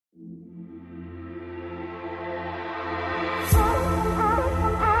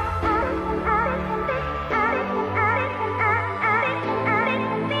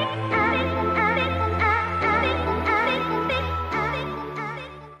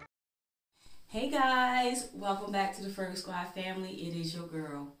Hey guys, welcome back to the FergSquad family. It is your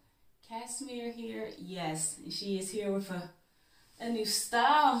girl, Casimir here. Yes, she is here with a new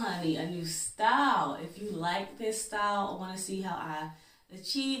style, honey, a new style. If you like this style, I want to see how I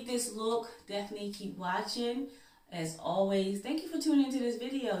achieve this look, definitely keep watching. As always, thank you for tuning into this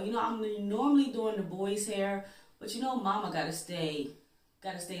video. You know, I'm normally doing the boys' hair, but you know, mama gotta stay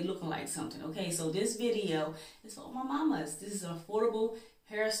looking like something. Okay, so this video is for my mamas. This is an affordable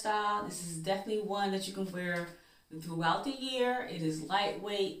hairstyle. This is definitely one that you can wear throughout the year. It is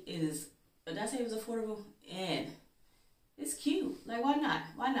lightweight. It is, did I say it was affordable? And it's cute. Like, why not?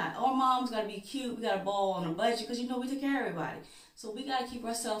 Why not? Our moms gotta be cute. We gotta ball on a budget because you know we take care of everybody. So we gotta keep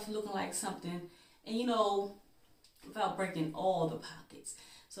ourselves looking like something, and you know, without breaking all the pockets.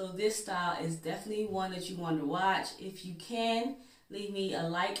 So this style is definitely one that you want to watch. If you can, leave me a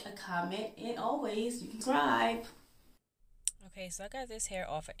like, a comment, and always you can subscribe. Okay, so I got this hair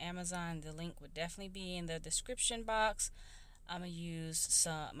off of Amazon. The link would definitely be in the description box. I'm going to use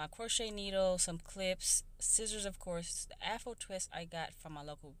my crochet needle, some clips, scissors, of course, the Afro twist I got from my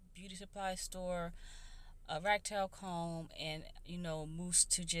local beauty supply store, a ragtail comb, and, you know, mousse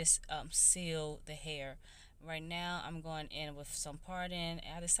to just seal the hair. Right now, I'm going in with some parting.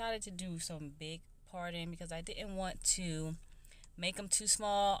 I decided to do some big parting because I didn't want to make them too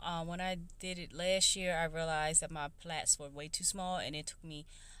small. When I did it last year, I realized that my plaits were way too small, and it took me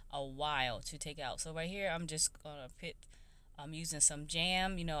a while to take out. So right here, I'm just gonna put. I'm using some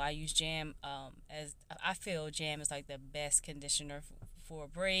jam. You know, I use jam as I feel jam is like the best conditioner for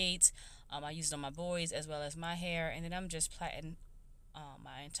braids. I use it on my boys as well as my hair, and then I'm just plaiting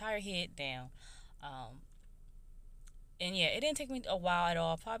my entire head down. Um, and yeah, it didn't take me a while at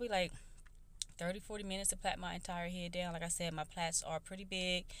all. Probably like 30-40 minutes to plait my entire head down. Like I said, my plaits are pretty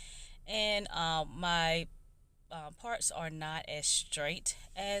big, and my parts are not as straight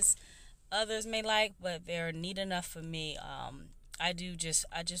as others may like, but they're neat enough for me. I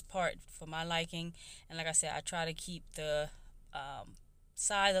just part for my liking, and like I said, I try to keep the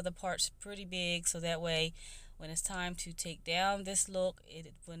size of the parts pretty big, so that way when it's time to take down this look,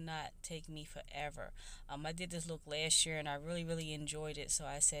 it will not take me forever. I did this look last year and I really enjoyed it, so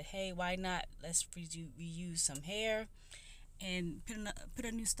I said, hey, why not, let's reuse some hair and put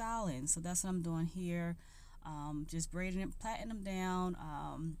a new style in. So that's what I'm doing here. Just braiding it, plaiting them down.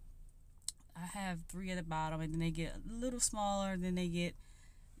 I have 3 at the bottom, and then they get a little smaller, then they get,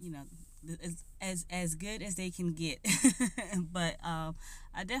 you know, as good as they can get. But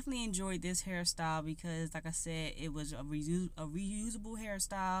I definitely enjoyed this hairstyle because, like I said, it was a reusable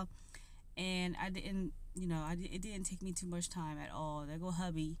hairstyle, and I didn't, you know, it didn't take me too much time at all. There go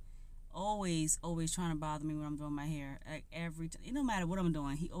hubby, always trying to bother me when I'm doing my hair. Like every time, no matter what I'm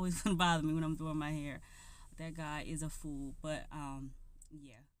doing, he always gonna bother me when I'm doing my hair. That guy is a fool. But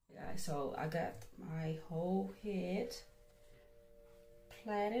yeah. Guys, so I got my whole head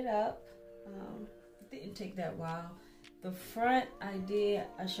plaited up. It didn't take that while. The front I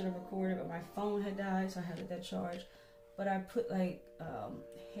should have recorded, but my phone had died, so I had to let that charge. But I put like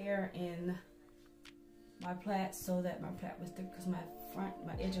hair in my plait so that my plait was thick, because my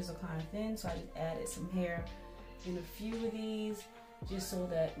edges are kind of thin, so I just added some hair in a few of these just so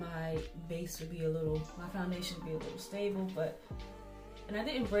that my base would be my foundation would be a little stable. And I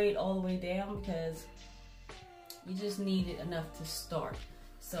didn't braid all the way down because you just need it enough to start.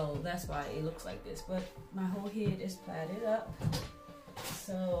 So that's why it looks like this. But my whole head is plaited up.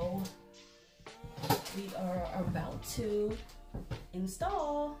 So we are about to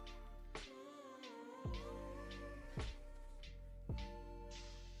install.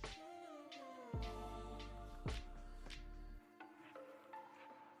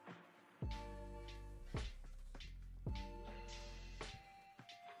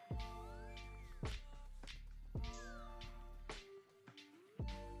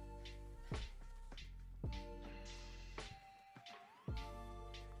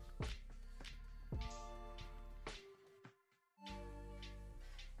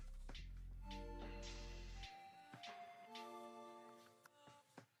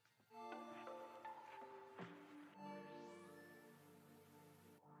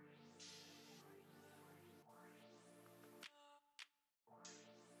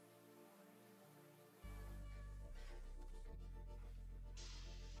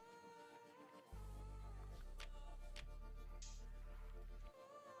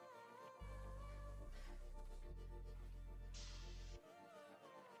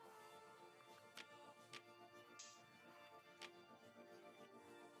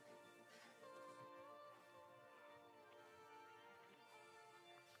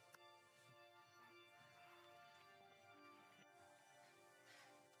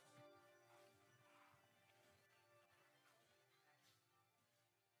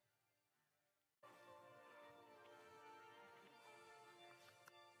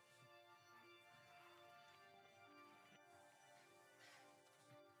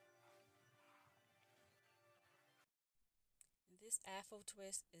 This Afro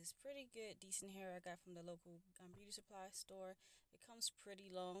twist is pretty good, decent hair I got from the local beauty supply store. It comes pretty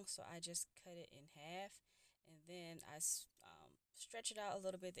long, so I just cut it in half, and then stretch it out a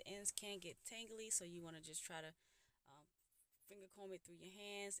little bit. The ends can get tangly, so you want to just try to um, finger comb it through your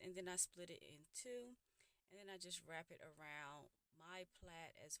hands, and then I split it in two, and then I just wrap it around my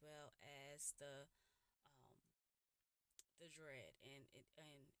plait as well as um, the dread, and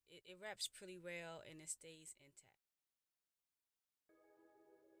it wraps pretty well and it stays intact.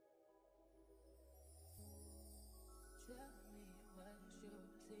 Tell me what you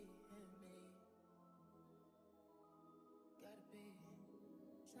see in me. Gotta be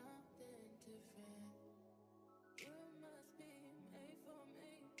something different. You must be made for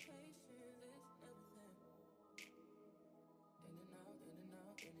me. Patience is nothing. In and out, in and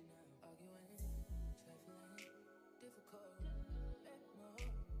out, in and out. Arguing, trifling, difficult. Let go.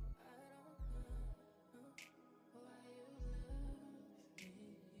 I don't know why you love me. Yeah.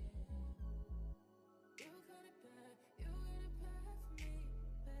 You got it bad. You got it bad for me,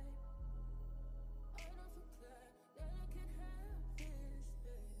 babe. I don't feel glad that I can have this,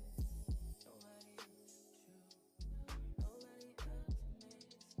 babe. Nobody else you. Nobody else makes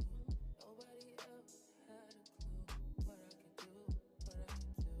you. Nobody else had a clue what I could do, what I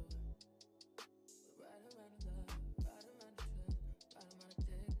could do. We're right around the love, right around the trust, right around the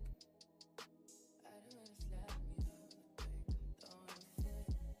dick, right around the slap me up. I think I'm throwing a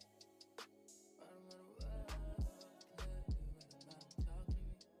fit. Right around the world, clearly right around talking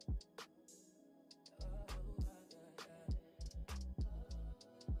to me. Oh, yeah.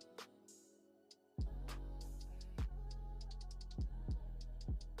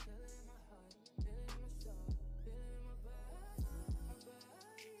 Feel it in my heart, feel it in my soul, feel it in my body,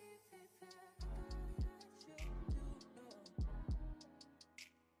 baby. That you do know,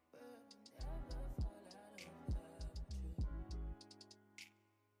 but never fall out of love with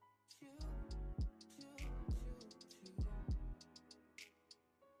you.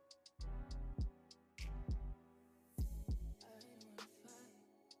 I don't wanna fight,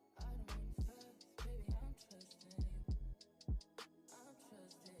 I don't wanna fuss, baby. I'm trusting you. I'm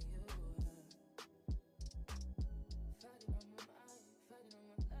trusting you. Fighting on my mind, fighting on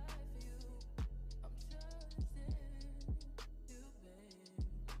my life for you. I'm trusting you, babe.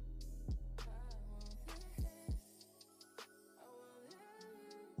 I want this to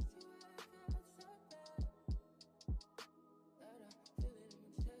work out so bad that I feel it in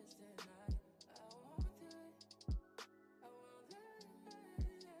my chest and I want it. I want it,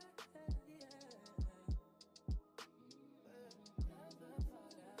 yeah. But never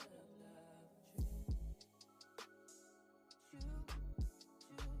fall out of love with you.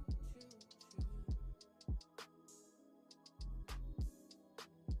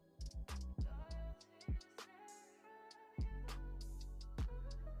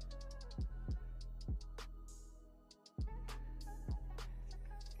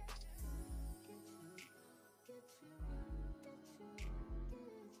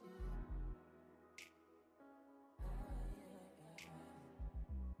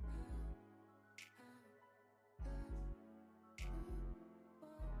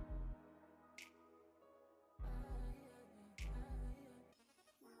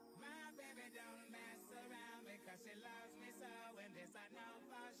 My baby don't mess around because she loves me so, and this I know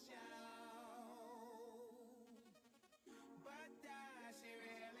for sure. But does she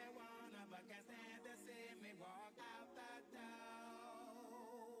really wanna, but can't stand to see me walk out the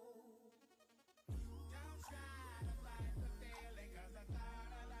door? Don't try to fight the feeling, cause the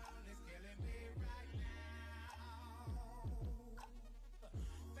thought alone is killing me right now.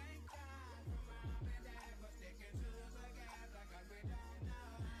 Thank God for mom and dad for sticking together, cause we don't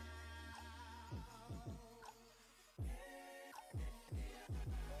know how.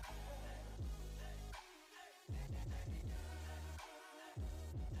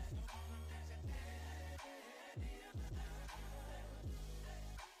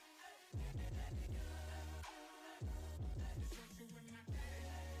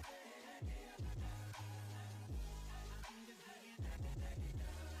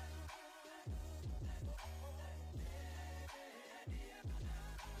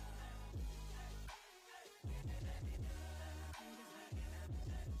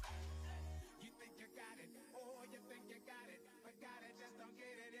 You think you got it, oh, you think you got it, but got it, just don't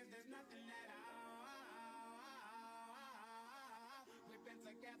get it if there's nothing at all. We've been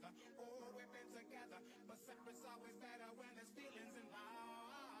together, oh, we've been together, but separate's always better when there's feelings involved.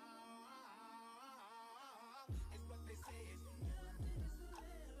 It's what they say is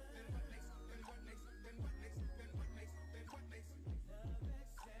then what makes, then what makes, then what makes, then what makes, then what makes love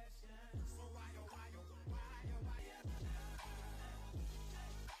exception. So why, oh, why, oh, why, oh, why, oh,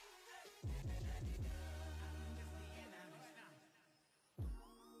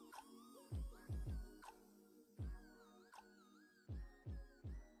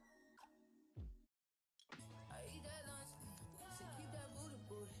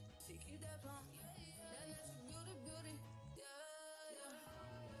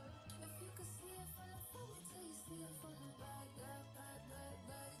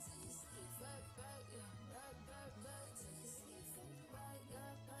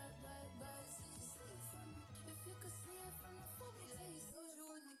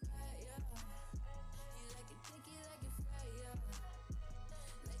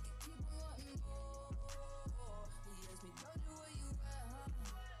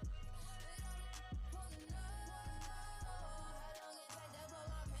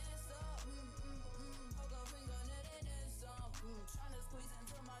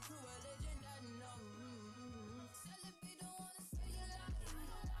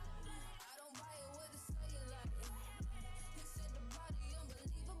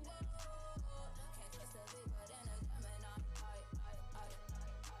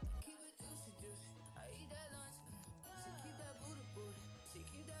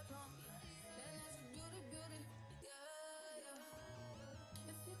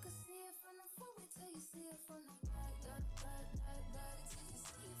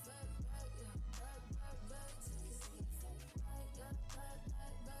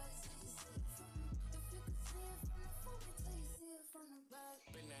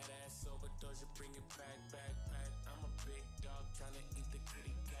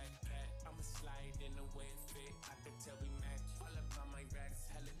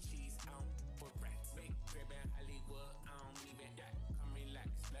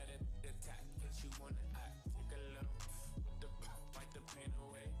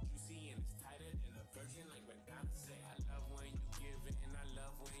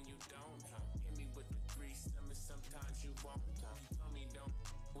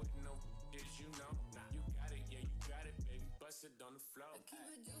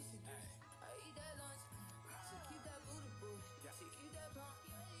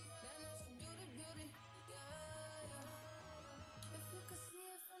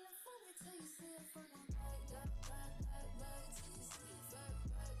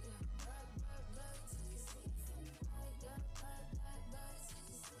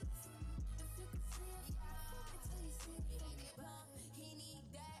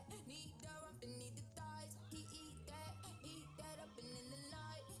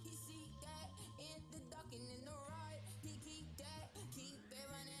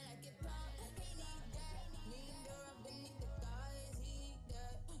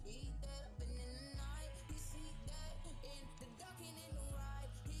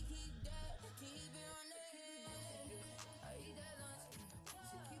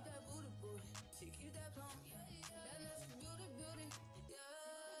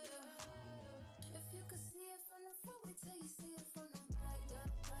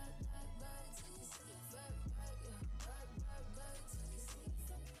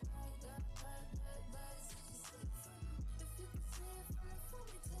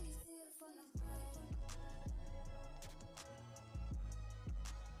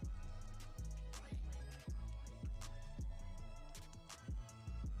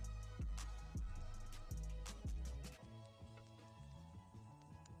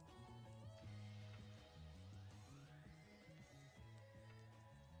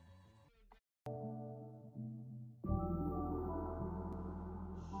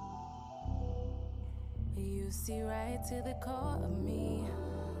 You see right to the core of me,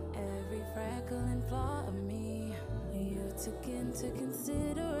 every freckle and flaw of me. You took into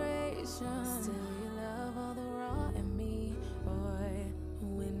consideration. Still you love all the raw in me, boy.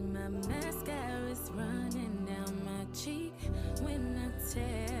 When my mascara's running down my cheek, when I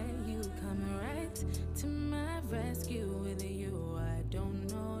tear, you come right to my rescue. With you, I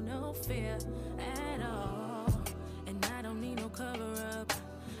don't know no fear at all, and I don't need no cover up.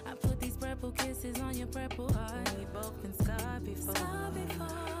 I put these purple kisses on your purple heart. We both been scarred before.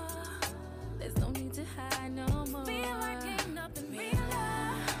 There's no need to hide no more. Feel like ain't nothing real.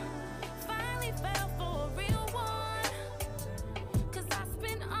 Finally fell for a real one. 'Cause I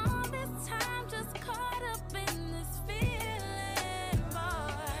spent all this time just caught up in this feeling,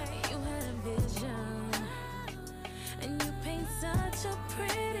 boy. You had a vision, and you paint such a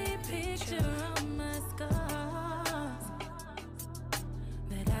pretty picture on my scars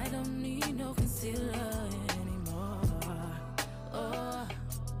that I don't need no concealer anymore. Oh,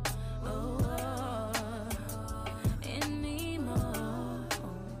 oh, oh, anymore.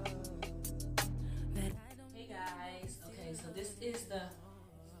 That I don't. Hey guys, okay, so this is the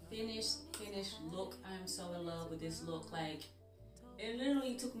finished look. I'm so in love with this look. Like, it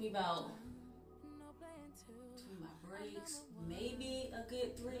literally took me about, between my breaks, maybe a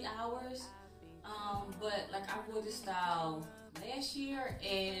good 3 hours. But like, I wore this style last year,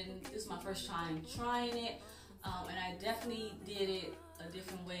 and this is my first time trying it. And I definitely did it a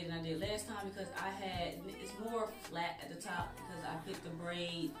different way than I did last time, because it's more flat at the top, because I put the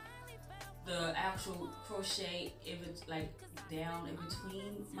braid, the actual crochet, if it's like down in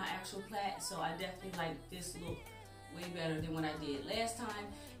between my actual plait. So I definitely like this look way better than what I did last time.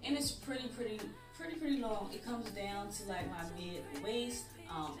 And it's pretty long. It comes down to like my mid waist.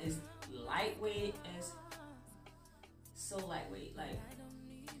 It's lightweight, as so lightweight. Like,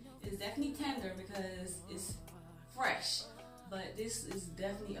 it's definitely tender because it's fresh, but this is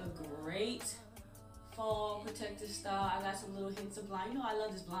definitely a great fall protective style. I got some little hints of blind. You know I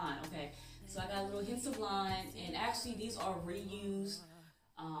love this blind, okay? So I got little hints of blind, and actually these are reused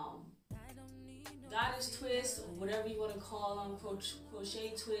goddess twists, or whatever you want to call them, crochet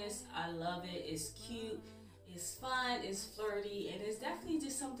twists. I love it. It's cute, it's fun, it's flirty, and it's definitely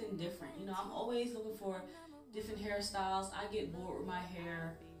just something different. You know, I'm always looking for different hairstyles. I get bored with my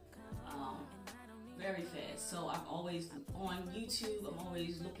hair very fast, so I'm always on YouTube. I'm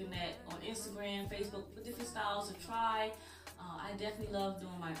always looking at on Instagram, Facebook for different styles to try. I definitely love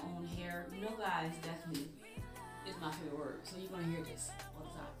doing my own hair. You know, guys, definitely is my favorite word, so you're gonna hear this all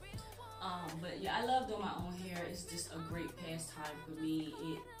the time. But yeah, I love doing my own hair. It's just a great pastime for me.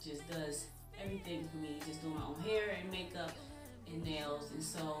 It just does everything for me, just doing my own hair and makeup and nails. And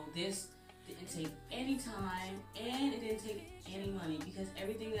so this didn't take any time, and it didn't take any money, because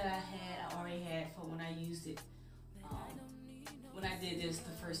everything that I already had from when I used it when I did this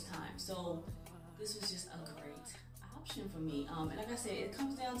the first time. So this was just a great option for me. And like I said, it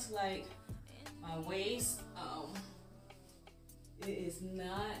comes down to like my waist. It is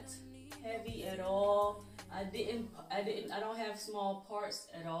not heavy at all. I don't have small parts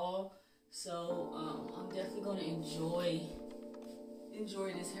at all. So I'm definitely gonna enjoy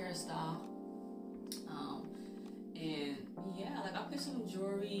this hairstyle. And yeah, like I put some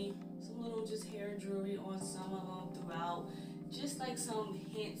jewelry, some little just hair jewelry on some of them throughout, just like some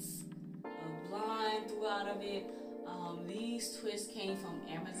hints of line throughout of it. These twists came from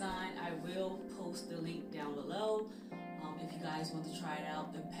Amazon. I will post the link down below if you guys want to try it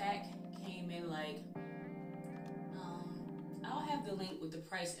out. The pack came in like, I'll have the link with the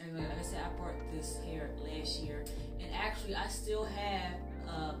price and everything. Like I said, I bought this hair last year, and actually I still have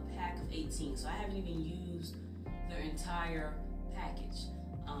a pack of 18, so I haven't even used the entire package.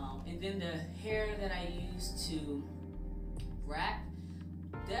 And then the hair that I used to wrap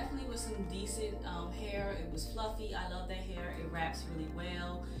definitely was some decent hair. It was fluffy. I love that hair. It wraps really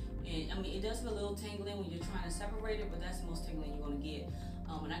well. And I mean, it does get a little tangling when you're trying to separate it, but that's the most tangling you're going to get.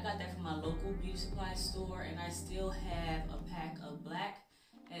 And I got that from my local beauty supply store, and I still have a pack of black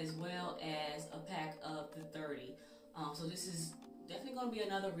as well as a pack of the 30. So this is definitely going to be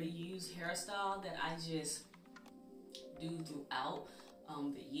another reused hairstyle that I just do throughout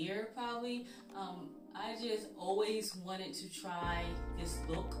the year probably. I just always wanted to try this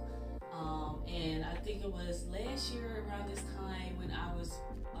look, and I think it was last year around this time when I was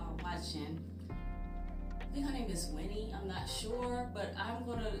watching, I think her name is Winnie, I'm not sure, but I'm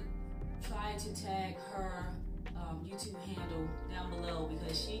gonna try to tag her YouTube handle down below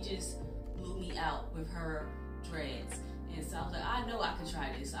because she just blew me out with her dreads. And so I was like, I know I can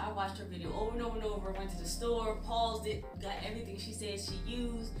try this. So I watched her video over and over and over, went to the store, paused it, got everything she said she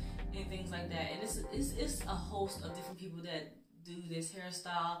used, and things like that. And it's a host of different people that do this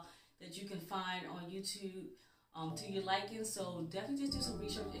hairstyle that you can find on YouTube to your liking. So definitely just do some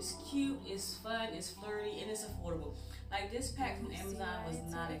research. It's cute, it's fun, it's flirty, and it's affordable. Like this pack from Amazon was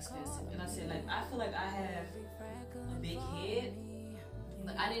not expensive. And I said, like, I feel like I have a big head,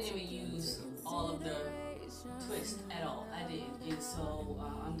 but I didn't even use all of the twist at all. I did. And so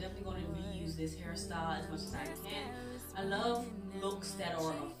I'm definitely going to reuse this hairstyle as much as I can. I love looks that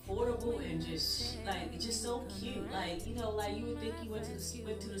are affordable and just like, it's just so cute. Like, you know, like you would think you went to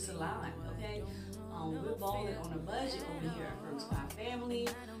the salon, okay? We're balling on a budget over here at FergSquad family,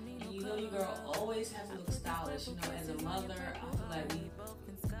 and you know your girl always has to look stylish. You know, as a mother, I feel like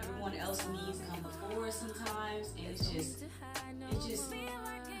everyone else needs come before us sometimes, and it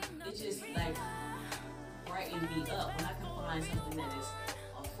just like brighten me up when I can find something that is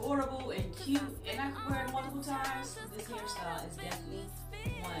affordable and cute, and I can wear it multiple times. This hairstyle is definitely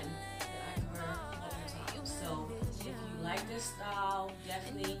one that I can wear multiple times. So if you like this style,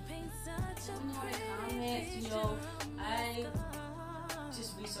 definitely let me know in the comments. You know, I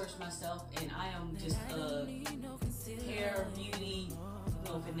just researched myself, and I am just a hair beauty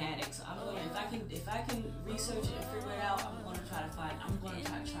fanatic. So I'm gonna, if I can research it and figure it out, I'm gonna try to try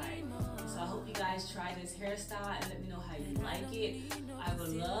it. So I hope you guys try this hairstyle and let me know how you like it. I would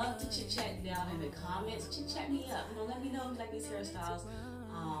love to chit chat down in the comments. Chit chat me up. You know, let me know if you like these hairstyles.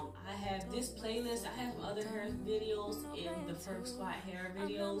 I have this playlist. I have some other hair videos in the FergSquad hair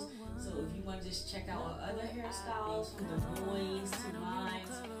videos. So if you want to just check out other hairstyles from the boys to mine,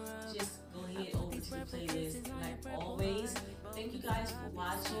 just go ahead over to the playlist. Like always, thank you guys for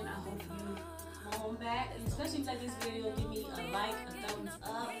watching. I hope you come back, and especially if you like this video, give me a like, a thumbs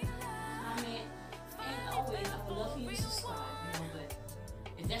up, comment, and always I would love for you to subscribe. You know, but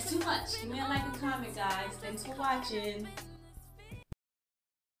if that's too much, give me a like and comment, guys. Thanks for watching.